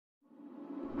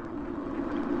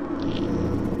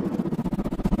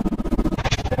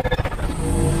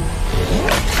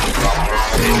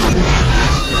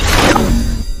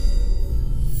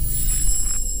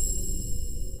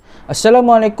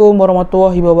Assalamualaikum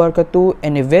warahmatullahi wabarakatuh,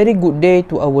 and a very good day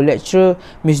to our lecturer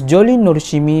Miss Jolene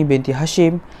Nurshimi binti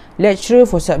Hashim, lecturer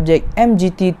for subject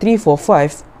MGT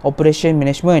 345 Operation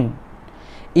Management.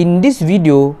 In this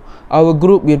video, our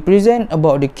group will present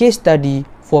about the case study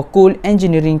for Coal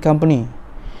Engineering Company.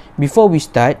 Before we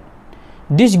start,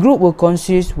 this group will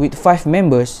consist with 5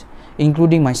 members,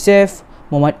 including myself,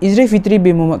 Muhammad Izri Fitri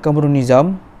bin Muhammad Kamrun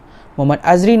Nizam, Muhammad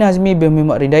Azri Nazmi bin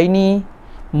Muhammad Ridaini,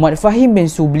 Muhammad Fahim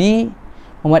bin Subli,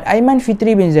 Muhammad Aiman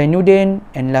Fitri bin Zainuddin,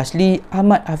 and lastly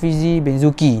Ahmad Hafizi bin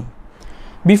Zuki.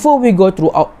 Before we go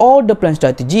through all the plan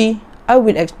strategy, I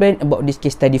will explain about this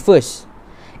case study first.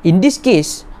 In this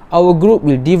case, our group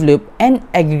will develop an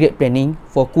aggregate planning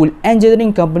for Coal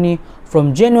Engineering Company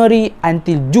from January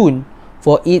until June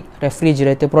for its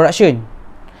refrigerator production.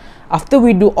 After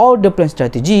we do all the plan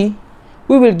strategy,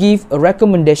 we will give a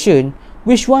recommendation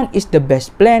which one is the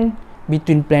best plan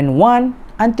between plan 1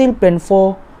 until plan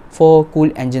 4 for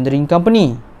Coal Engineering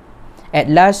Company. At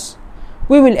last,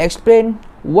 we will explain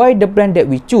why the plan that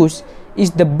we choose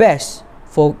is the best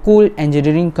for Coal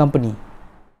Engineering Company.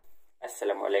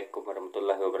 Assalamualaikum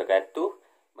warahmatullahi wabarakatuh.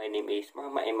 My name is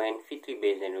Muhammad Aiman Fitri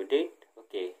bin Zainuddin.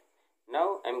 Okay,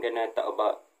 now I'm gonna talk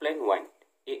about plan 1,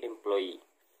 8 employee.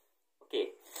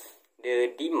 Okay,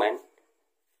 the demand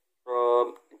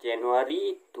from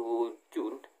January to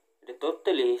June, the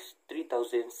total is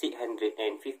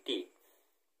 3,650.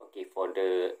 Okay, for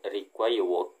the required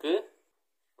worker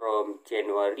from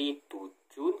January to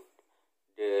June,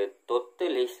 the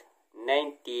total is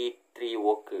 93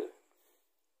 worker.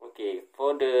 Okay,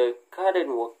 for the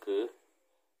current worker,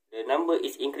 the number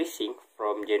is increasing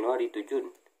from January to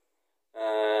June.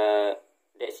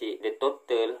 That's it, the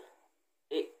total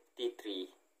 83.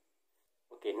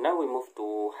 Okay, now we move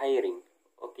to hiring.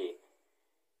 Okay,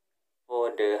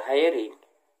 for the hiring,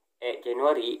 at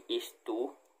January is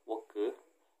 2 worker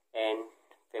and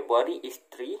February is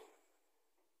 3.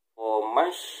 For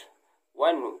March,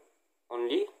 1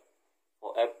 only.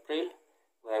 For April,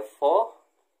 we have 4.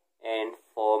 And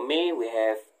for May, we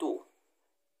have 2.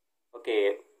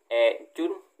 Okay, at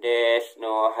June, there's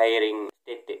no hiring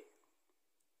stated.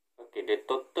 Okay, the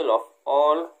total of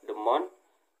all the month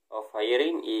of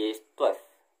hiring is 12.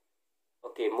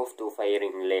 Okay, move to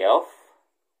firing layoff.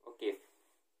 Okay,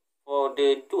 for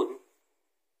the June,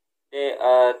 there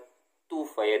are 2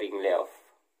 firing layoff.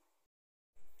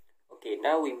 Okay,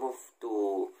 now we move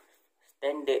to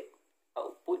standard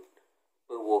output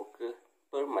per worker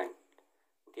per month.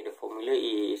 Okay, the formula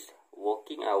is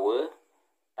working hour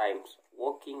times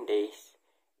working days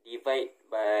divided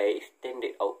by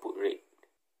standard output rate.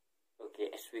 Okay,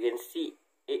 as we can see,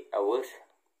 8 hours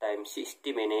times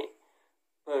 60 minutes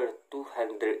per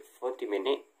 240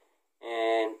 minutes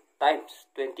and times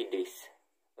 20 days.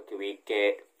 Okay, we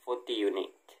get 40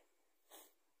 units.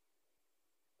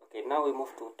 Okay, now we move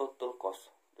to total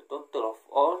cost. The total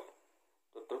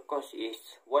cost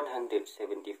is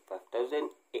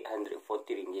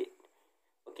 175,840 ringgit.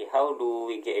 Okay, how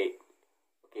do we get it?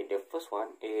 Okay, the first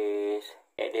one is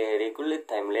at the regular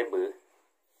time labor.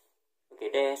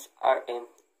 Okay, there's RM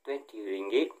 20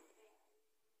 ringgit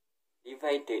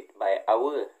divided by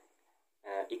hour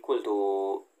equal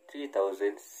to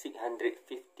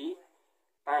 3,650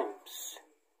 times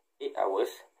 8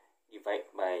 hours divided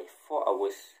by 4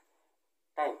 hours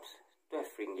times 12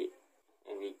 ringgit,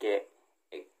 and we get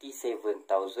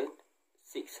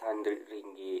 87,600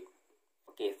 ringgit.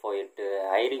 Okay, for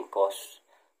the hiring cost,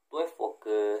 12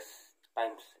 workers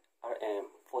times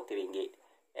RM 40 ringgit,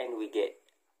 and we get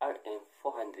RM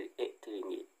 480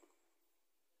 ringgit.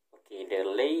 Okay, the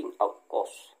laying out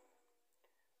cost.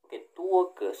 Okay, 2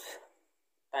 workers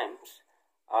times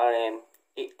RM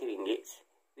 80 ringgit,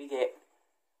 we get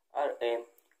RM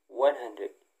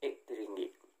 180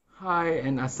 ringgit. Hi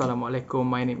and Assalamualaikum,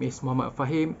 my name is Muhammad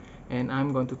Fahim and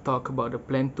I'm going to talk about the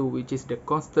plan 2, which is the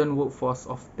constant workforce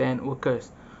of 10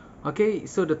 workers. Okay,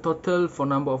 so the total for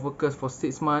number of workers for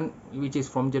 6 months, which is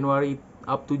from January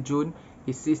up to June,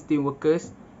 is 16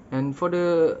 workers, and for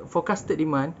the forecasted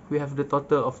demand, we have the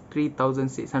total of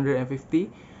 3,650,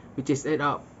 which is add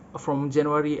up from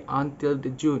January until the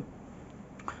June.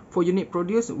 For unit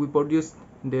produced, we produce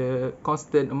the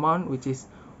constant amount, which is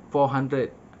 400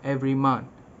 every month.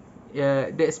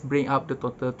 That's bring up the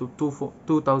total to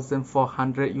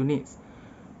 2,400 units.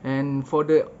 And for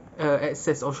the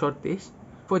excess or shortage,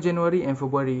 for January and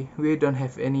February, we don't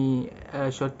have any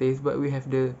shortage, but we have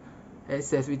the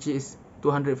excess, which is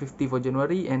 250 for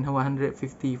January and 150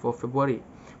 for February.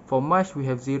 For March, we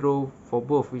have 0 for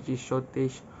both, which is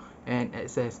shortage and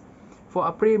excess. For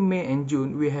April, May and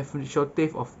June, we have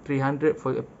shortage of 300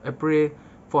 for April,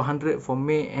 400 for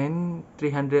May and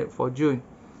 300 for June.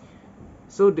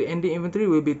 So the ending inventory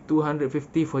will be 250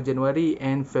 for January,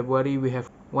 and February we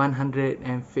have 150.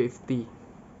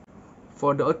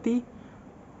 For the OT,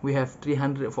 we have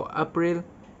 300 for April,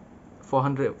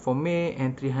 400 for May,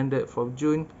 and 300 for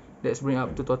June. Let's bring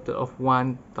up to total of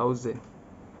 1000.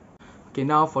 Okay,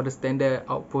 now for the standard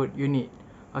output unit.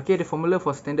 Okay, the formula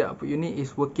for standard output unit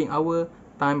is working hour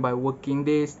time by working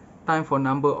days, time for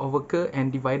number of worker,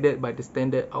 and divided by the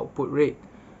standard output rate.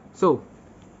 So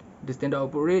the standard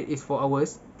output rate is 4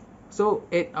 hours. So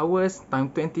 8 hours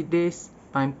times 20 days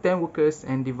times 10 workers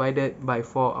and divided by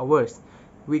 4 hours.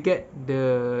 We get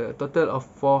the total of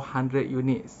 400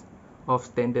 units of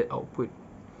standard output.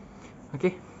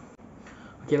 Okay.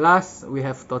 Okay, last we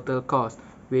have total cost.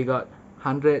 We got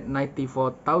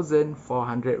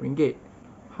 194,400 ringgit.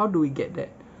 How do we get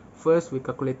that? First, we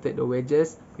calculated the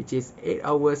wages, which is 8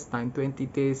 hours times 20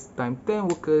 days times 10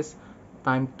 workers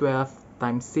times 12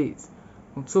 times 6.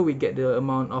 So we get the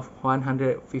amount of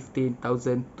 115,200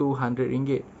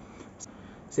 ringgit.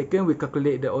 Second, we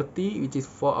calculate the OT, which is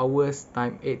 4 hours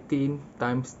times 18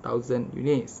 times 1000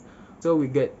 units. So we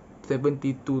get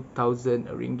 72,000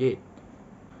 ringgit.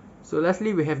 So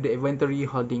lastly, we have the inventory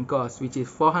holding cost, which is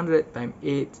 400 times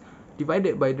 8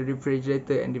 divided by the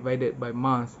refrigerator and divided by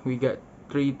months. We get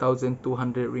 3,200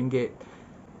 ringgit.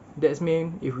 That's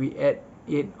mean if we add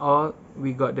it all,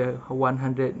 we got the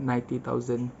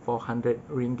 190,400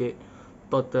 ringgit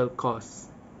total cost.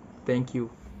 Thank you.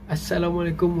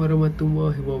 Assalamualaikum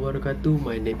warahmatullahi wabarakatuh.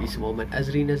 My name is Muhammad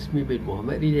Azri Nazmi bin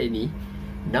Muhammad Ridani.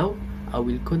 Now I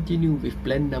will continue with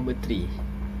plan number 3.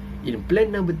 In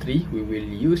plan number 3, we will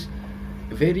use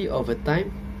vary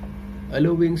overtime,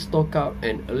 allowing stock out,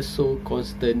 and also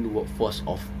constant workforce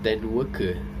of 10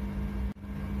 worker.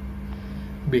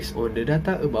 Based on the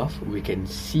data above, we can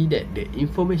see that the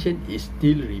information is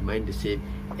still remain the same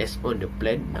as on the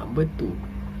plan number 2.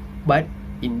 But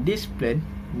in this plan,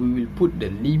 we will put the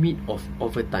limit of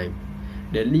overtime.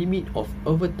 The limit of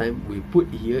overtime we put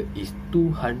here is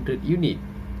 200 unit.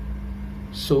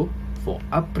 So for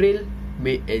April,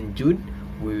 May and June,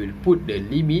 we will put the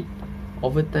limit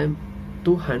overtime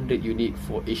 200 unit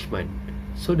for each month.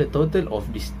 So the total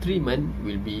of these 3 months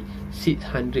will be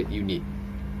 600 unit.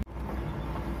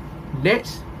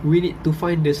 Next, we need to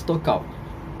find the stock out.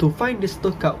 To find the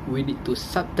stock out, we need to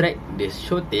subtract the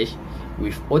shortage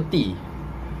with OT.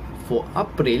 For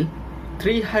April,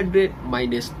 300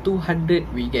 minus 200,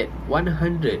 we get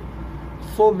 100.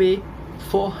 For May,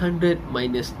 400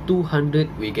 minus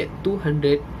 200, we get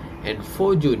 200. And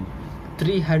for June,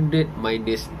 300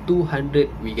 minus 200,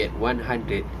 we get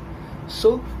 100.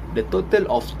 So the total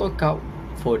of stock out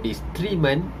for these 3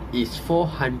 months is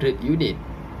 400 unit.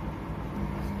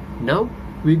 Now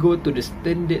we go to the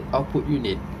standard output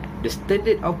unit. The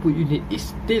standard output unit is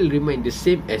still remain the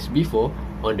same as before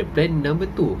on the plan number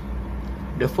 2.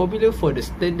 The formula for the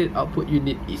standard output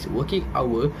unit is working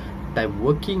hour time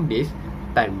working days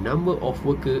time number of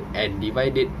worker and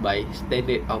divided by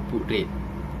standard output rate.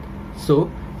 So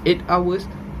 8 hours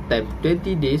times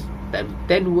 20 days times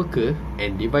 10 worker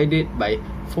and divided by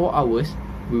 4 hours,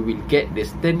 we will get the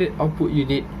standard output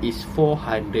unit is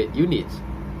 400 units.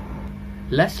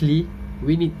 Lastly,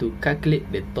 we need to calculate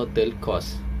the total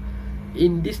cost.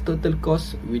 In this total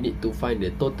cost, we need to find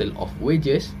the total of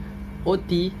wages,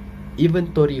 OT,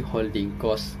 inventory holding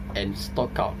cost, and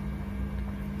stock out.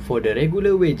 For the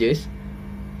regular wages,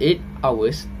 8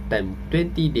 hours times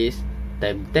 20 days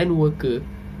times 10 worker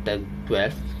times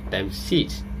 12 times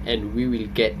 6, and we will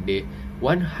get the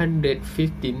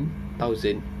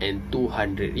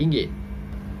 115,200 ringgit.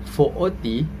 For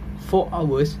OT, 4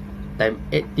 hours times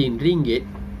 18 ringgit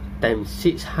times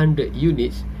 600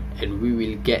 units, and we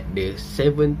will get the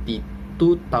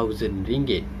 72,000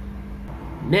 ringgit.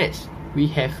 Next, we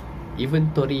have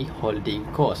inventory holding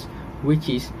cost,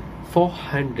 which is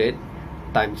 400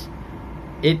 times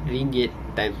 8 ringgit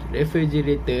times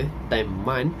refrigerator times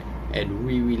month, and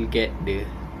we will get the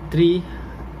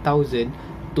 3,200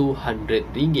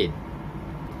 ringgit.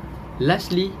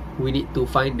 Lastly, we need to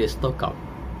find the stock out.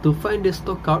 To find the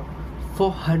stock out,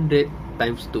 400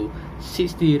 times 2,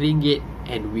 60 ringgit,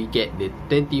 and we get the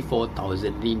 24,000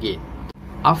 ringgit.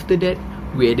 After that,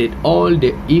 we added all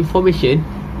the information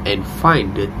and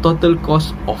find the total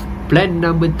cost of plan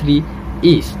number 3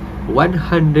 is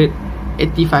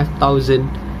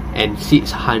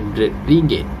 185,600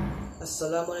 ringgit.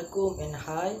 Assalamualaikum and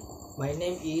hi, my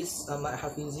name is Ahmad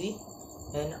Hafizi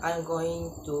and I'm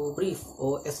going to brief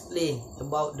or explain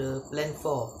about the plan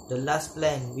 4, the last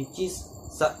plan, which is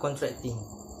subcontracting.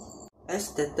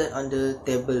 As stated on the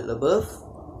table above,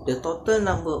 the total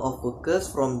number of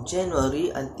workers from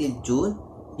January until June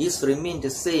is remain the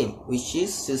same, which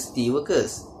is 60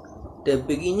 workers. the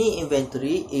beginning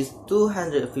inventory is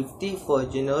 250 for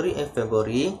January and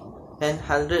February and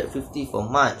 150 for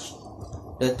March.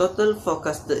 The total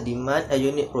forecasted demand a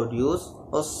unit produced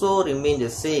also remain the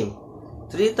same,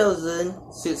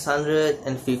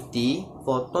 3,650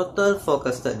 for total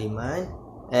forecasted demand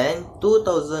and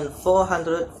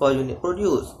 2,400 for unit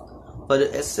produced. For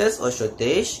the excess or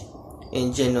shortage,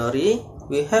 in January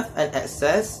we have an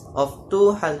excess of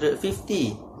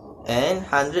 250 and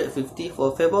 150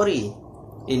 for February.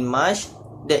 In March,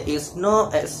 there is no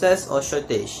excess or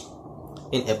shortage.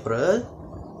 In April,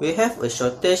 we have a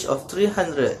shortage of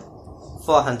 300,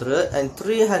 400 and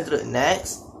 300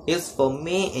 next is for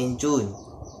May and June.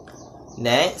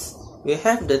 Next, we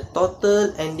have the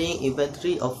total ending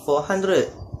inventory of 400,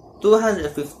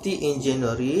 250 in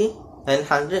January and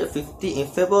 150 in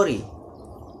February.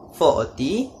 For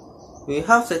OT, we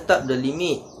have set up the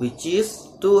limit which is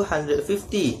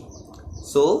 250.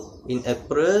 So, in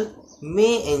April,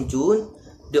 May and June,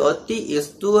 the OT is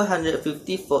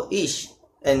 250 for each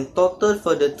and total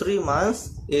for the 3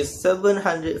 months is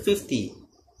 750.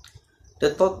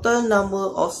 The total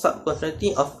number of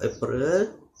subcontracting of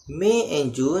April, May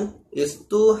and June is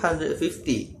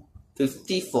 250.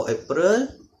 50 for April,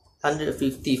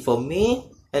 150 for May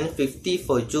and 50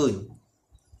 for June.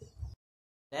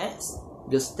 Next,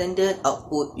 the standard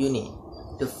output unit.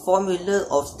 The formula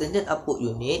of standard output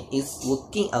unit is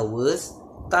working hours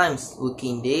times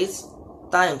working days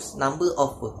times number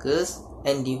of workers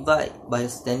and divide by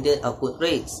standard output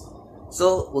rates.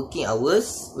 So working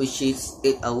hours, which is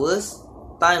 8 hours,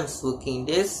 times working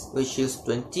days, which is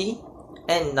 20,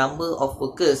 and number of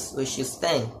workers, which is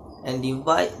 10, and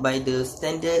divide by the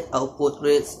standard output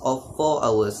rates of 4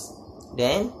 hours.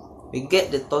 Then we get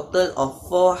the total of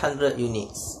 400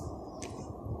 units.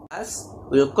 As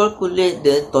we'll calculate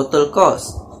the total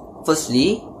cost.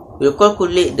 Firstly, we'll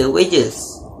calculate the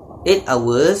wages. 8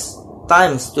 hours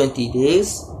times 20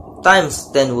 days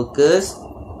times 10 workers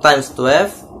times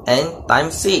 12 and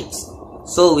times 6.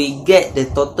 So we get the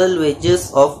total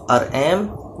wages of RM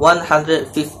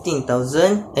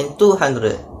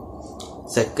 115,200.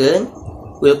 Second,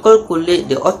 we'll calculate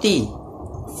the OT.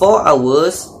 4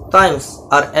 hours times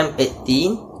RM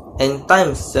 18 and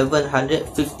times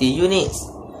 750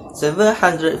 units.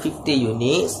 750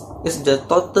 units is the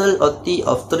total OT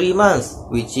of 3 months,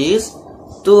 which is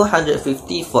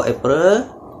 250 for April,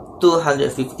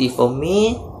 250 for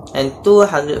May, and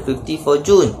 250 for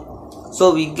June.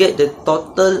 So we get the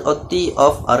total OT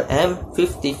of RM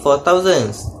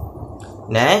 54,000.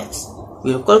 Next,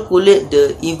 we'll calculate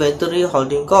the inventory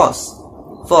holding cost.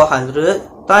 400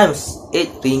 times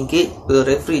 8 ringgit per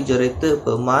refrigerator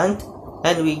per month,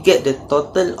 and we get the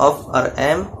total of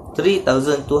RM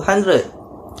 3,200.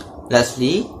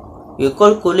 Lastly, we'll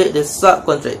calculate the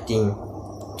subcontracting.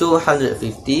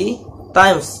 250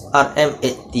 times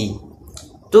RM80.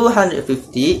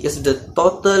 250 is the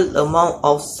total amount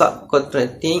of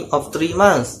subcontracting of 3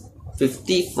 months.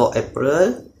 50 for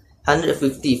April,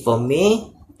 150 for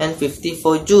May, and 50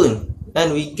 for June.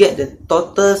 And we get the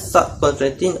total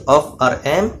subcontracting of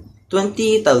RM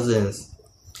 20,000.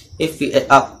 If we add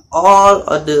up all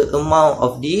of the amount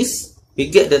of these, we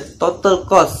get the total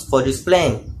cost for this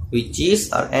plan, which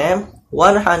is RM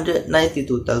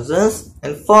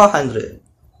 192,400.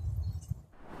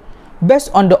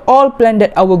 Based on the all plan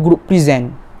that our group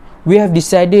present, we have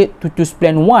decided to choose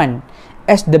plan 1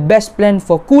 as the best plan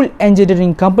for Cool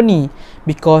Engineering Company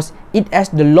because it has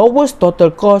the lowest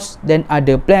total cost than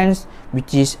other plans,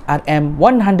 which is RM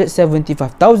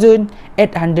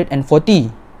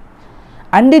 175,840.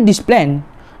 Under this plan,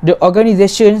 the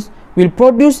organizations will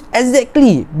produce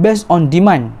exactly based on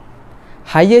demand.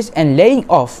 Hires and laying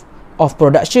off of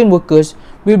production workers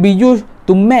will be used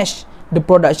to match the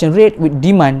production rate with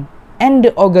demand, and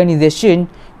the organization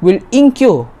will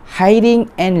incur hiring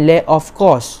and layoff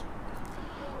costs.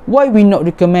 Why we not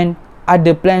recommend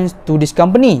other plans to this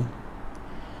company?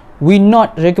 We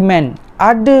not recommend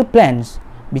other plans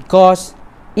because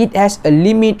it has a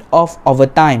limit of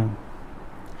overtime.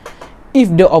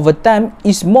 If the overtime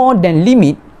is more than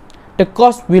limit, the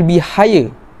cost will be higher.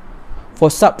 For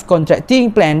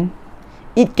subcontracting plan,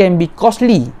 it can be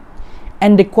costly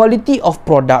and the quality of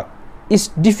product is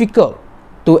difficult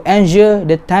to ensure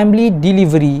the timely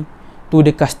delivery to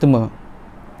the customer.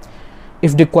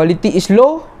 If the quality is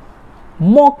low,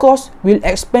 more costs will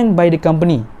expend by the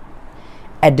company.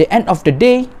 At the end of the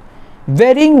day,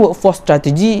 varying workforce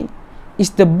strategy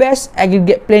is the best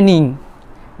aggregate planning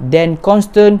than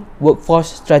constant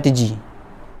workforce strategy.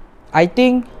 I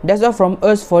think that's all from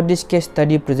us for this case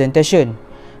study presentation.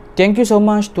 Thank you so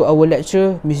much to our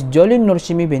lecturer, Ms. Jolene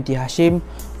Nurshimi binti Hashim,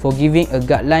 for giving a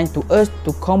guideline to us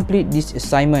to complete this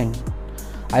assignment.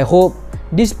 I hope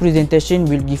this presentation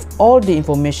will give all the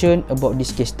information about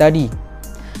this case study.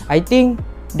 I think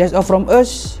that's all from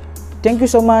us. Thank you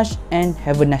so much and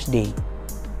have a nice day.